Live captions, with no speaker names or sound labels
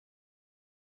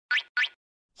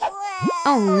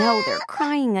Oh no, they're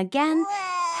crying again.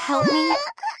 Help me.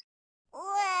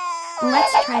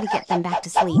 Let's try to get them back to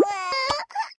sleep.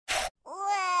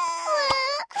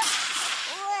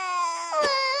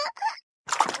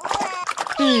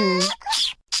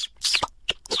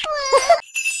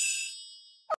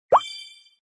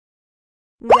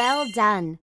 Well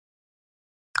done.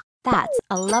 That's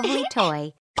a lovely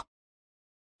toy.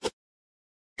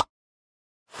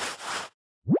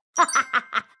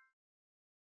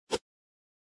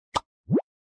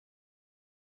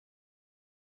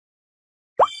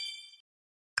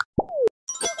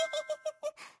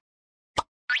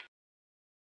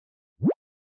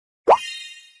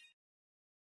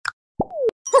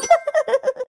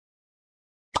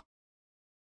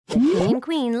 The king and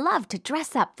queen love to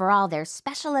dress up for all their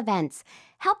special events.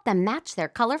 Help them match their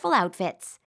colorful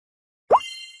outfits.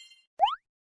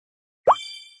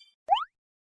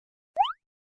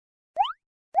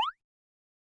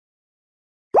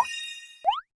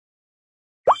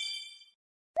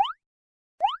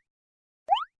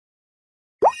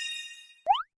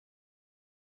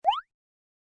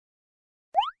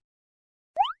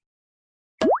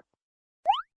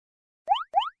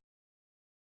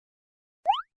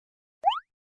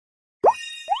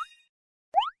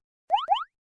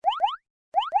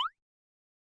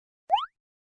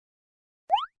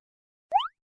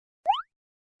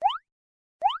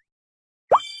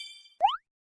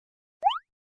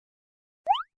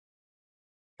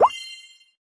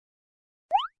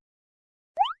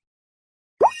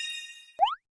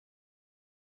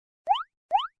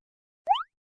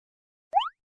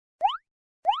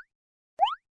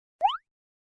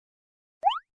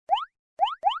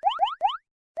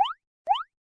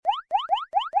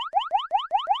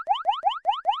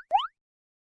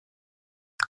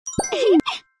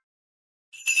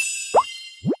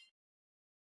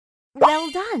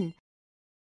 Well done.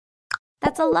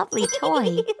 That's a lovely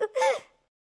toy.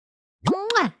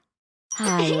 Mwah!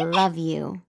 I love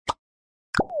you.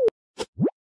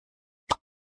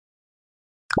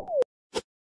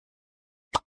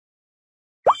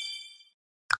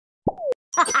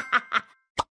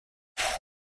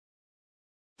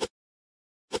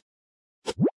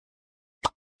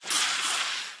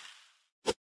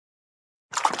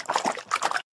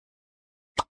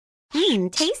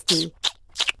 Tasty.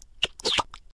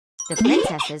 The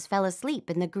princesses fell asleep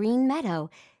in the green meadow.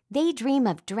 They dream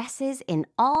of dresses in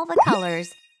all the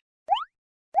colors.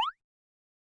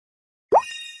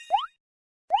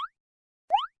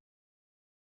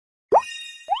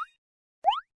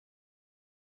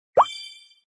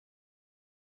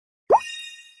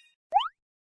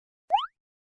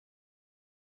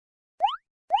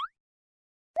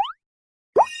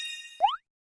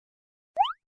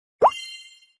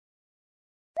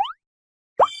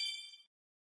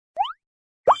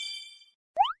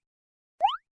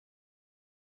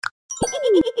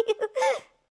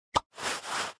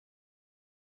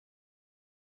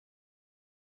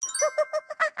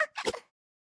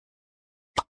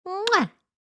 Mwah!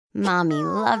 Mommy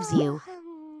loves you.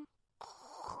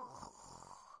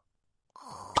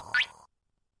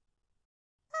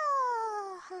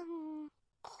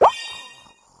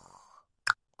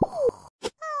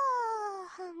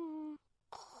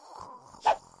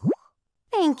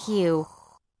 Thank you.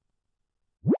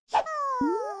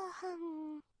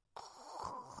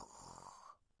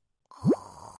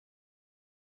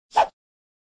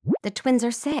 The twins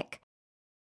are sick.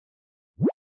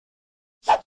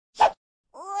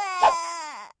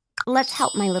 Let's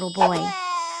help my little boy.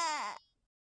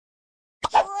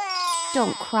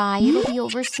 Don't cry, it'll be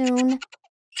over soon.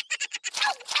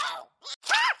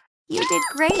 You did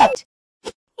great.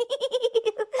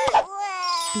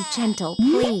 Be gentle,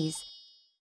 please.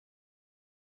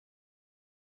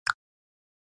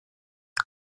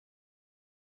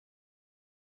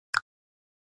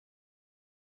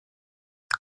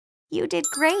 You did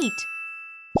great.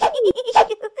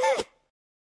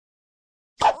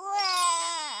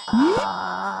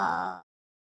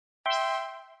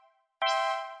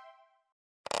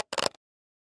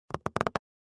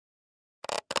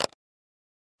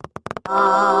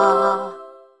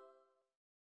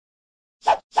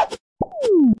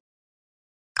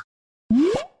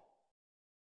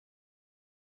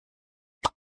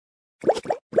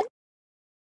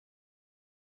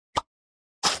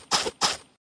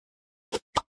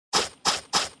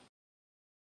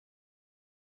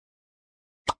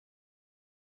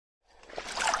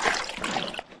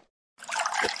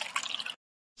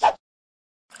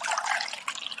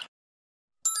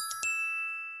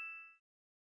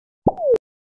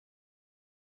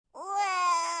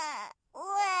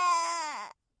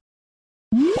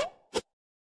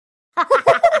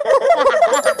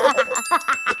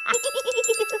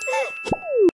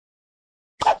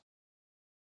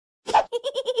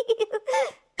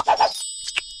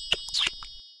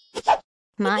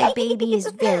 baby is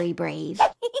very brave.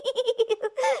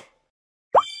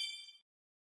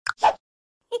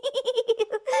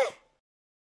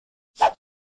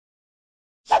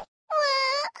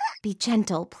 Be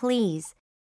gentle, please.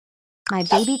 My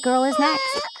baby girl is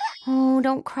next. Oh,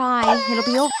 don't cry.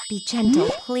 It'll be over. Be gentle,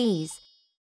 please.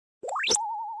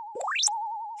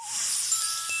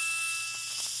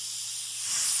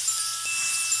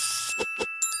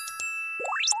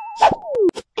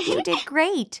 You did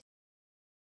great.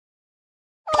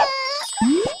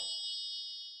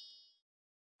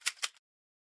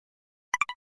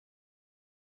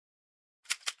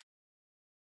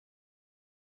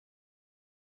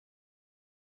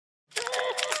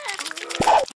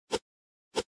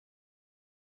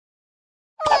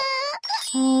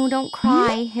 Oh, don't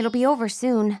cry. It'll be over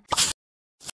soon.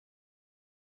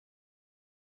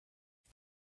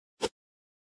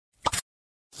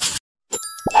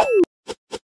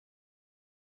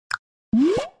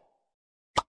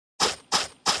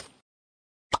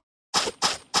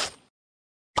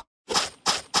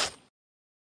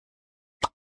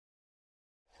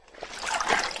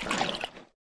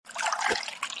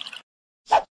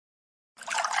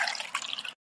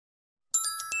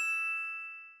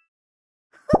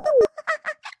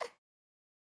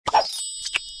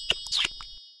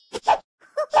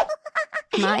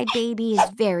 My baby is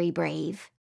very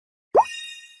brave.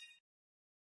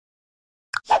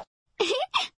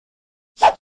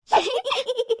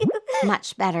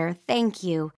 Much better, thank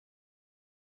you.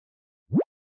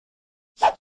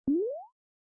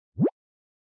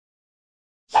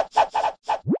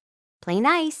 Play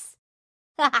nice.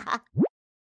 Let's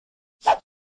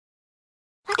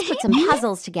put some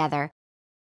puzzles together.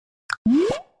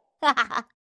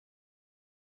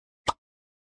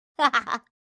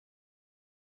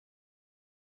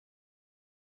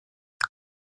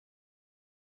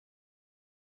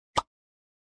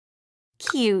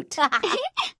 Cute.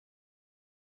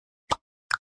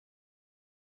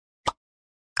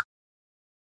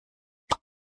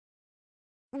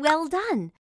 Well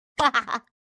done.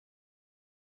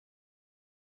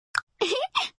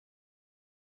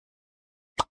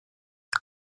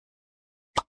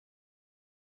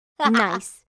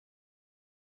 Nice.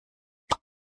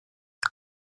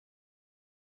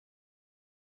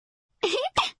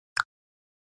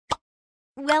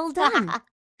 Well done.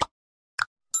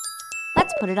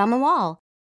 Let's put it on the wall.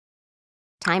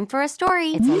 Time for a story.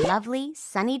 It's a lovely,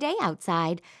 sunny day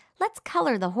outside. Let's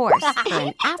color the horse for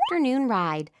an afternoon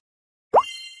ride.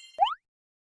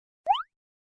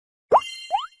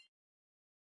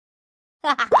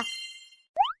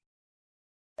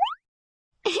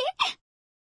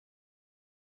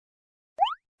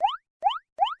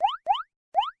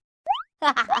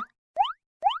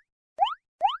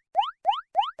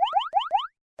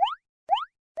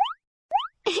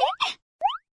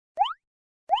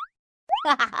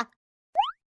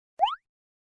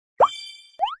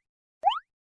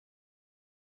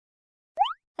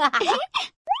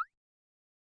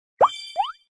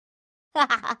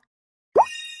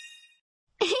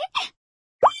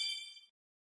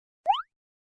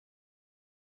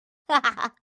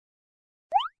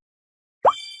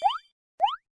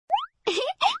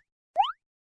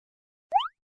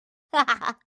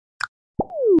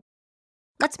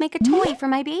 Let's make a toy for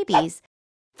my babies.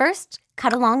 First,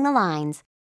 cut along the lines.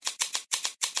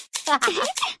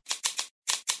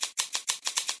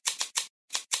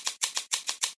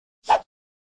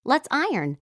 Let's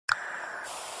iron.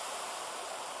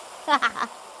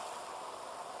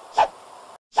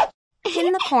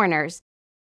 Pin the corners.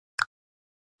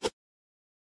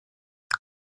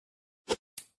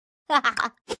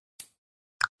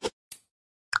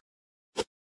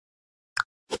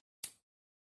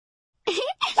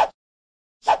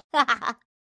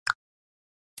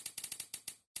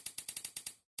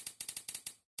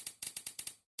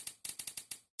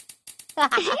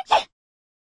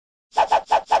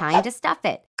 Time to stuff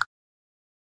it.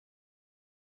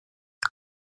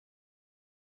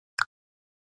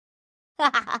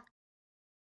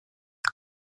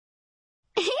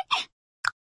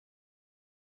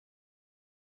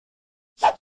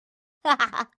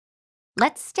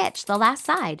 Let's stitch the last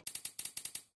side.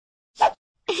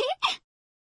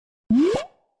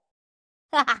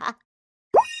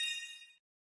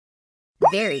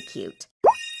 Very cute.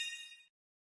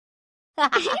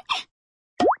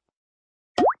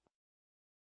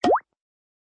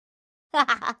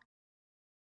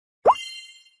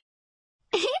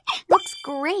 Looks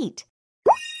great.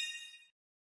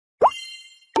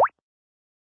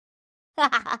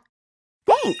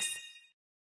 Thanks.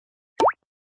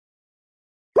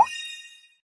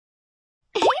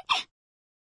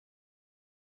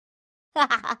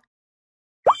 I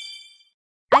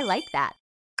like that.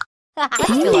 Let's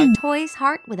fill our toy's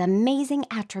heart with amazing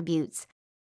attributes.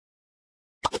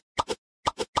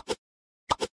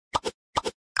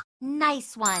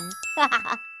 Nice one.